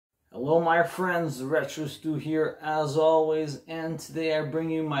Hello my friends, Retro Stu here as always, and today I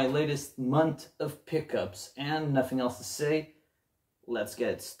bring you my latest month of pickups, and nothing else to say, let's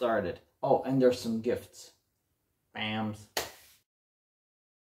get started. Oh, and there's some gifts. Bams.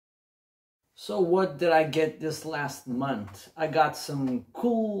 So what did I get this last month? I got some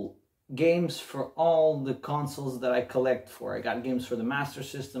cool games for all the consoles that I collect for. I got games for the Master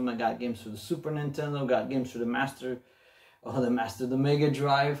System, I got games for the Super Nintendo, got games for the the Mega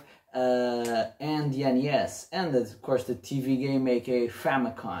Drive, and the NES, and of course the TV game, aka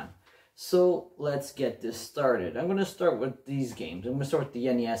Famicom. So let's get this started. I'm going to start with these games. I'm going to start with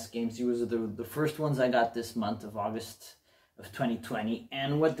the NES games. These are the first ones I got this month of August of 2020.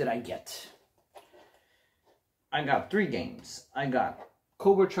 And what did I get? I got 3 games. I got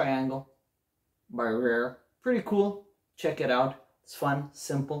Cobra Triangle by Rare. Pretty cool. Check it out. It's fun,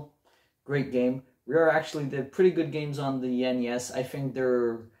 simple, great game. Rare actually did pretty good games on the NES. I think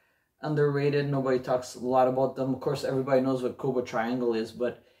they're underrated. Nobody talks a lot about them. Of course, everybody knows what Cobra Triangle is,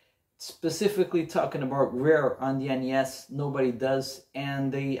 but specifically talking about Rare on the NES, nobody does,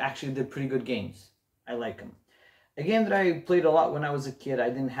 and they actually did pretty good games. I like them. A game that I played a lot when I was a kid. I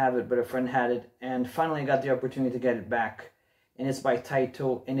didn't have it, but a friend had it, and finally I got the opportunity to get it back. And it's by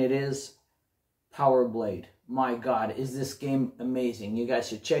Taito, and it is Power Blade. My God, is this game amazing. You guys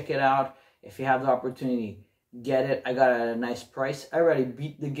should check it out. If you have the opportunity, get it. I got it at a nice price. I already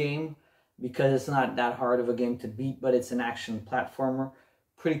beat the game because it's not that hard of a game to beat, but it's an action platformer.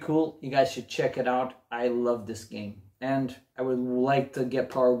 Pretty cool. You guys should check it out. I love this game. And I would like to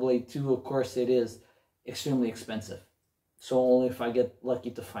get Power Blade 2. Of course, it is extremely expensive. So only if I get lucky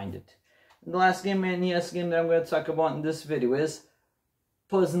to find it. And the last game, NES game that I'm going to talk about in this video is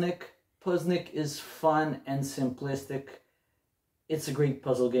Puzznik. Puzznik is fun and simplistic. It's a great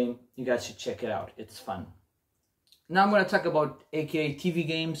puzzle game. You guys should check it out. It's fun. Now I'm going to talk about aka TV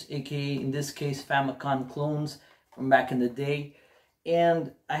games, aka in this case Famicom clones from back in the day.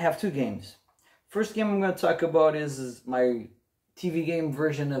 And I have 2 games. First game I'm going to talk about is my TV game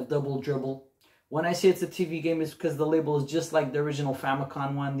version of Double Dribble. When I say it's a TV game, it's because the label is just like the original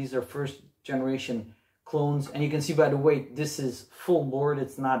Famicom one. These are first generation clones. And you can see by the weight, this is full board.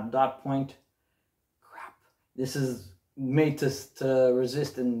 It's not dot point. Crap. This is made to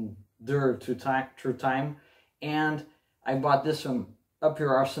resist and endure through time. And I bought this from Up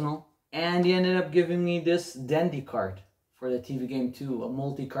Your Arsenal. And he ended up giving me this Dendy card for the TV game too. A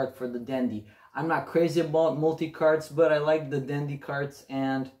multi-card for the Dendy. I'm not crazy about multi-cards, but I like the Dendy cards.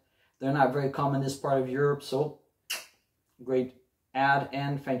 And they're not very common in this part of Europe, so great ad,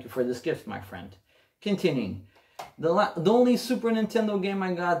 and thank you for this gift, my friend. Continuing, the only Super Nintendo game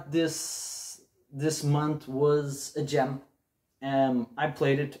I got this month was a gem. I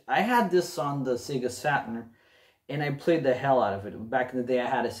played it. I had this on the Sega Saturn, and I played the hell out of it. Back in the day, I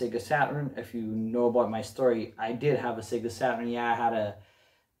had a Sega Saturn. If you know about my story, I did have a Sega Saturn. Yeah, I had a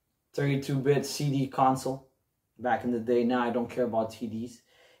 32-bit CD console back in the day. Now I don't care about CDs.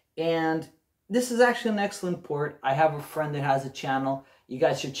 And this is actually an excellent port. I have a friend that has a channel. You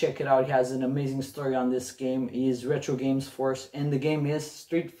guys should check it out. He has an amazing story on this game. He is Retrogameforce, and the game is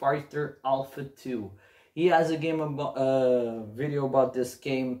Street Fighter Alpha 2. He has a game about video about this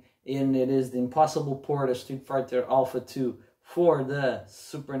game, and it is the impossible port of Street Fighter Alpha 2 for the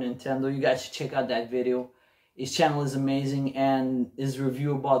Super Nintendo. You guys should check out that video. His channel is amazing, and his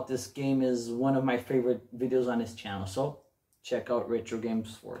review about this game is one of my favorite videos on his channel. So check out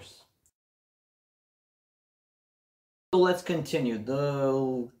Retrogameforce. So let's continue.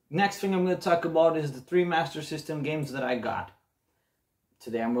 The next thing I'm going to talk about is the 3 Master System games that I got.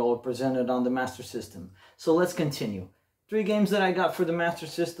 Today I'm well represented on the Master System. So let's continue. 3 games that I got for the Master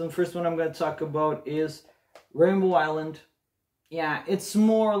System. First one I'm going to talk about is Rainbow Island. Yeah, it's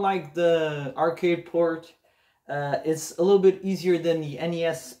more like the arcade port. It's a little bit easier than the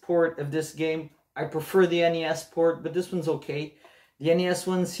NES port of this game. I prefer the NES port, but this one's okay. The NES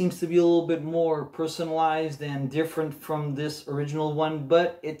one seems to be a little bit more personalized and different from this original one,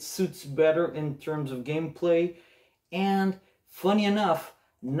 but it suits better in terms of gameplay. And funny enough,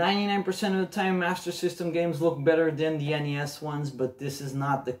 99% of the time Master System games look better than the NES ones, but this is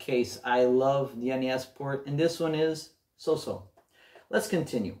not the case. I love the NES port, and this one is so-so. Let's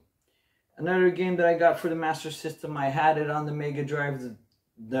continue. Another game that I got for the Master System, I had it on the Mega Drive,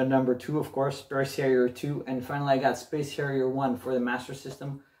 the number 2, of course, Space Harrier 2, and finally I got Space Harrier 1 for the Master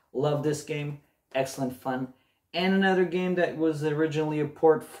System. Love this game, excellent fun. And another game that was originally a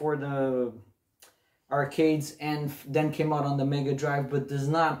port for the arcades and then came out on the Mega Drive, but does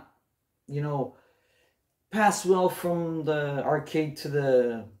not, you know, pass well from the arcade to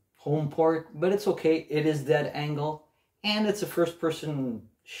the home port, but it's okay. It is Dead Angle, and it's a first-person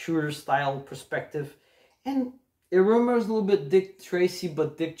shooter style perspective. And it remembers a little bit Dick Tracy,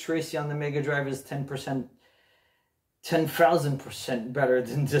 but Dick Tracy on the Mega Drive is 10%, 10,000% better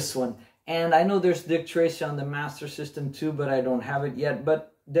than this one. And I know there's Dick Tracy on the Master System too, but I don't have it yet.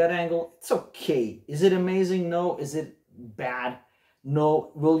 But Dead Angle, it's okay. Is it amazing? No. Is it bad?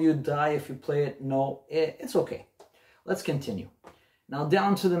 No. Will you die if you play it? No. It's okay. Let's continue. Now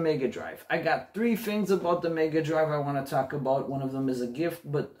down to the Mega Drive. I got 3 things about the Mega Drive I want to talk about. One of them is a gift,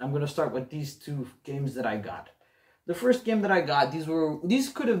 but I'm going to start with these 2 games that I got. The first game that I got, these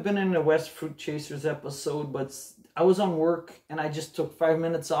could have been in the West Fruit Chasers episode, but I was on work and I just took 5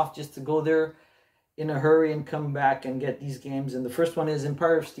 minutes off just to go there in a hurry and come back and get these games. And the first one is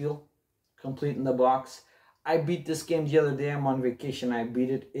Empire of Steel, complete in the box. I beat this game the other day. I'm on vacation. I beat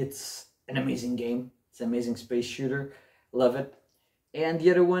it. It's an amazing game. It's an amazing space shooter. Love it. And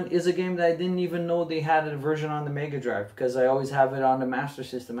the other one is a game that I didn't even know they had a version on the Mega Drive, because I always have it on the Master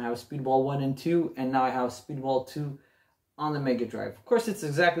System. I have Speedball 1 and 2, and now I have Speedball 2 on the Mega Drive. Of course, it's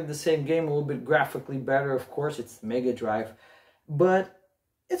exactly the same game, a little bit graphically better. Of course, it's the Mega Drive, but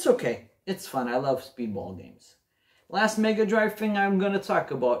it's okay. It's fun. I love Speedball games. Last Mega Drive thing I'm going to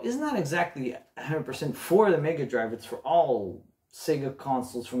talk about is not exactly 100% for the Mega Drive. It's for all Sega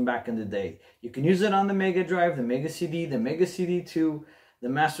consoles from back in the day. You can use it on the Mega Drive, the Mega CD, the Mega CD 2, the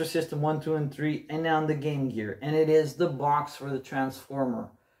Master System 1, 2, and 3, and on the Game Gear. And it is the box for the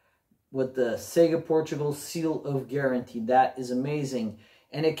Transformer with the Sega Portugal seal of guarantee. That is amazing.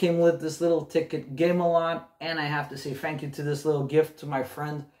 And it came with this little ticket, Game-A-Lot, and I have to say thank you to this little gift to my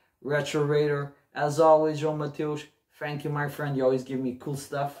friend, Retro Raider. As always, João Mateus, thank you, my friend. You always give me cool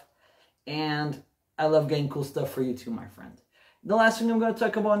stuff. And I love getting cool stuff for you too, my friend. The last thing I'm going to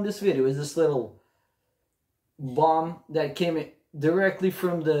talk about in this video is this little bomb that came directly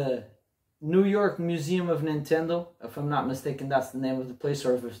from the New York Museum of Nintendo. If I'm not mistaken, that's the name of the place,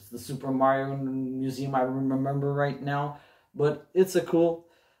 or if it's the Super Mario Museum, I don't remember right now. But it's a cool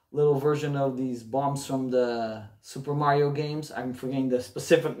little version of these bombs from the Super Mario games. I'm forgetting the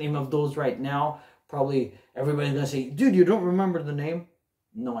specific name of those right now. Probably everybody's going to say, dude, you don't remember the name?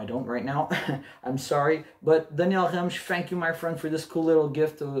 No, I don't right now. I'm sorry. But Daniel Ramos, thank you, my friend, for this cool little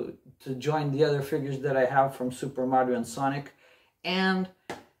gift to join the other figures that I have from Super Mario and Sonic. And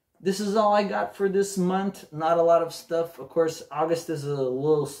this is all I got for this month. Not a lot of stuff. Of course, August is a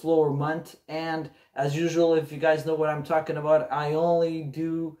little slower month. And as usual, if you guys know what I'm talking about, I only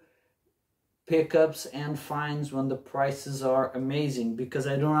do pickups and finds when the prices are amazing, because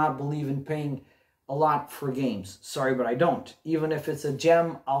I do not believe in paying a lot for games. Sorry, but I don't. Even if it's a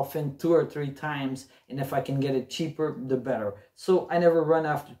gem, I'll fin 2 or 3 times, and if I can get it cheaper, the better. So I never run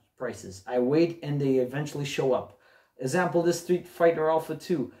after prices. I wait and they eventually show up. Example, this Street Fighter Alpha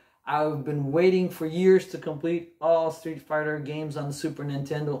 2. I've been waiting for years to complete all Street Fighter games on the Super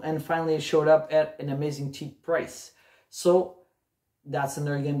Nintendo, and finally it showed up at an amazing cheap price. So that's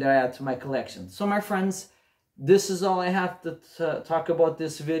another game that I add to my collection. So my friends, this is all I have to talk about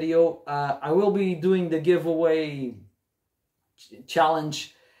this video. I will be doing the giveaway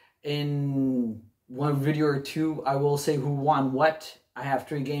challenge in one video or 2. I will say who won what. I have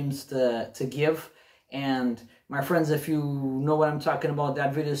 3 games to give. And my friends, if you know what I'm talking about,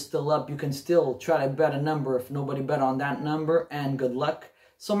 that video is still up. You can still try to bet a number if nobody bet on that number, and good luck.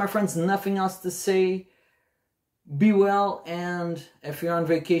 So my friends, nothing else to say. Be well, and if you're on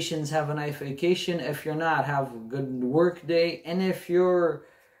vacations, have a nice vacation. If you're not, have a good work day. And if you're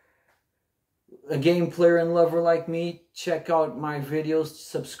a game player and lover like me, check out my videos,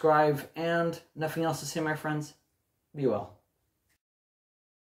 subscribe, and nothing else to say, my friends. Be well.